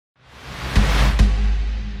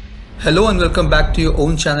Hello and welcome back to your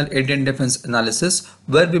own channel Indian Defense Analysis,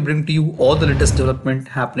 where we bring to you all the latest development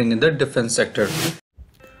happening in the defense sector.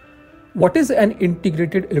 What is an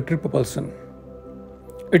integrated electric propulsion?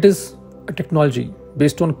 It is a technology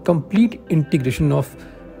based on complete integration of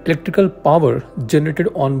electrical power generated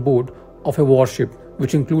on board of a warship,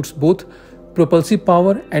 which includes both propulsive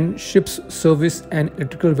power and ship's service and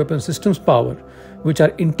electrical weapon systems power, which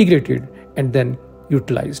are integrated and then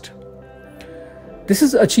utilized. This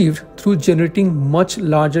is achieved through generating much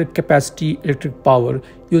larger capacity electric power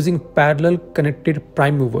using parallel connected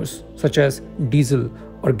prime movers such as diesel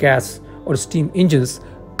or gas or steam engines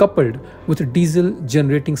coupled with diesel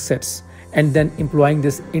generating sets, and then employing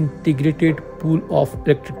this integrated pool of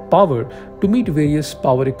electric power to meet various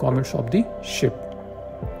power requirements of the ship.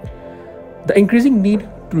 The increasing need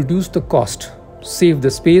to reduce the cost, save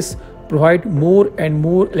the space, provide more and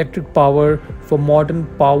more electric power for modern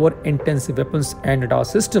power-intensive weapons and radar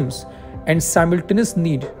systems, and simultaneous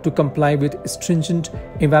need to comply with stringent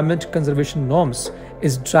environment conservation norms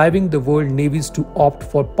is driving the world navies to opt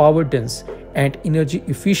for power-dense and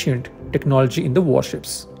energy-efficient technology in the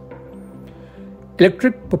warships.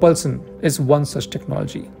 Electric propulsion is one such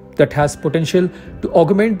technology that has potential to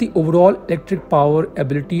augment the overall electric power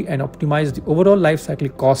ability and optimize the overall life cycle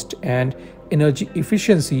cost and energy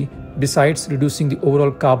efficiency, besides reducing the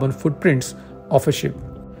overall carbon footprints of a ship.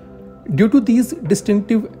 Due to these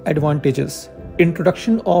distinctive advantages,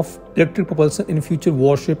 introduction of electric propulsion in future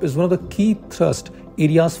warship is one of the key thrust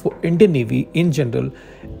areas for Indian Navy in general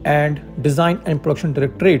and design and production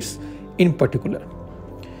directorates in particular.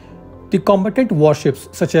 The combatant warships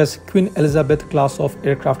such as Queen Elizabeth class of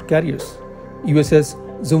aircraft carriers, USS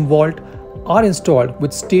Zumwalt, are installed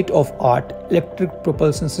with state-of-art electric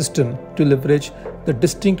propulsion system to leverage the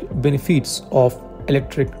distinct benefits of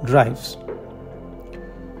electric drives.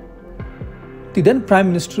 The then Prime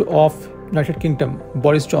Minister of United Kingdom,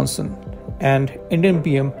 Boris Johnson, and Indian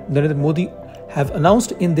PM Narendra Modi have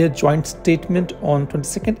announced in their joint statement on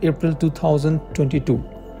 22nd April 2022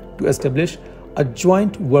 to establish a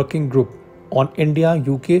joint working group on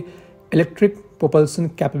India-UK electric propulsion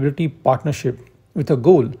capability partnership with a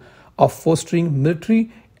goal of fostering military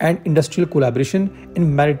and industrial collaboration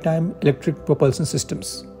in maritime electric propulsion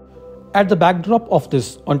systems. At the backdrop of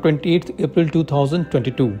this, on 28th April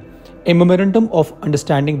 2022, a memorandum of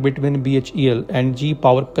understanding between BHEL and GE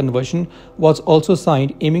Power Conversion was also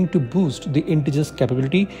signed, aiming to boost the indigenous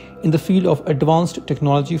capability in the field of advanced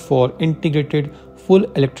technology for integrated full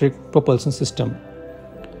electric propulsion system.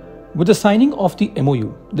 With the signing of the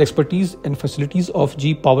MOU, the expertise and facilities of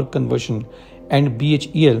GE Power Conversion and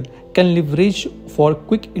BHEL can leverage for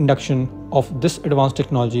quick induction of this advanced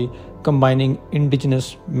technology, combining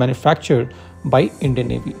indigenous manufacture by Indian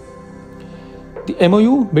Navy. The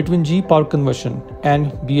MOU between GE Power Conversion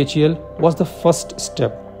and BHEL was the first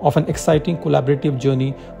step of an exciting collaborative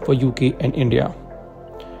journey for UK and India.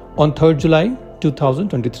 On 3rd July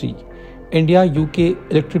 2023, India-UK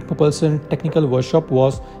Electric Propulsion Technical Workshop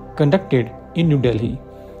was conducted in New Delhi.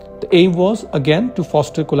 The aim was again to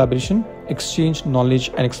foster collaboration, exchange knowledge,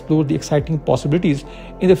 and explore the exciting possibilities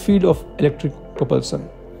in the field of electric propulsion.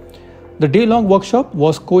 The day-long workshop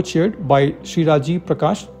was co-chaired by Sri Rajiv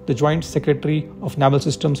Prakash, the Joint Secretary of Naval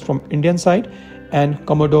Systems from Indian side, and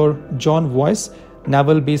Commodore John Voice,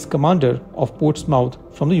 Naval Base Commander of Portsmouth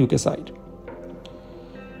from the UK side.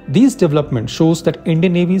 These developments shows that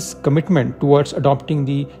Indian Navy's commitment towards adopting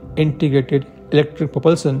the integrated electric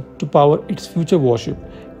propulsion to power its future warship,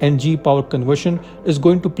 and GE Power Conversion is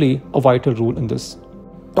going to play a vital role in this.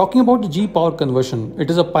 Talking about the GE Power Conversion, it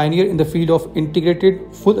is a pioneer in the field of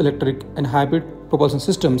integrated full electric and hybrid propulsion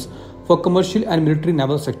systems for commercial and military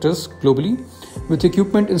naval sectors globally, with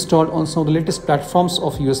equipment installed on some of the latest platforms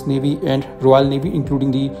of US Navy and Royal Navy, including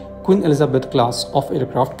the Queen Elizabeth class of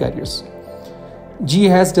aircraft carriers. GE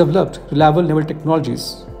has developed reliable naval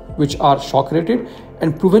technologies which are shock rated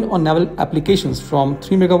and proven on naval applications from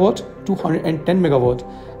 3 MW to 110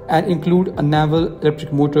 MW and include a naval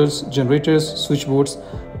electric motors, generators, switchboards,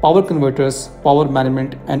 power converters, power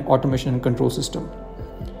management, and automation and control system.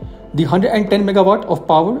 The 110 MW of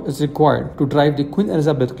power is required to drive the Queen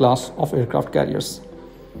Elizabeth class of aircraft carriers.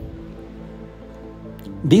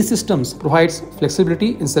 These systems provide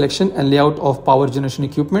flexibility in selection and layout of power generation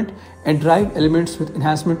equipment and drive elements with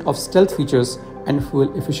enhancement of stealth features and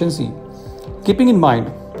fuel efficiency. Keeping in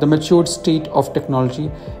mind the matured state of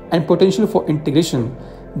technology and potential for integration,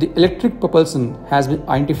 the electric propulsion has been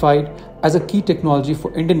identified as a key technology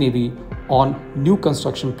for Indian Navy on new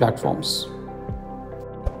construction platforms.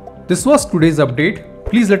 This was today's update.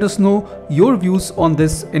 Please let us know your views on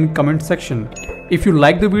this in comment section. If you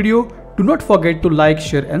like the video, Do not forget to like,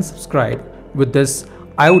 share and subscribe. With this,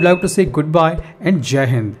 I would like to say goodbye and Jai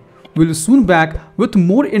Hind. We'll soon back with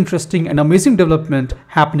more interesting and amazing development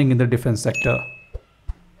happening in the defense sector.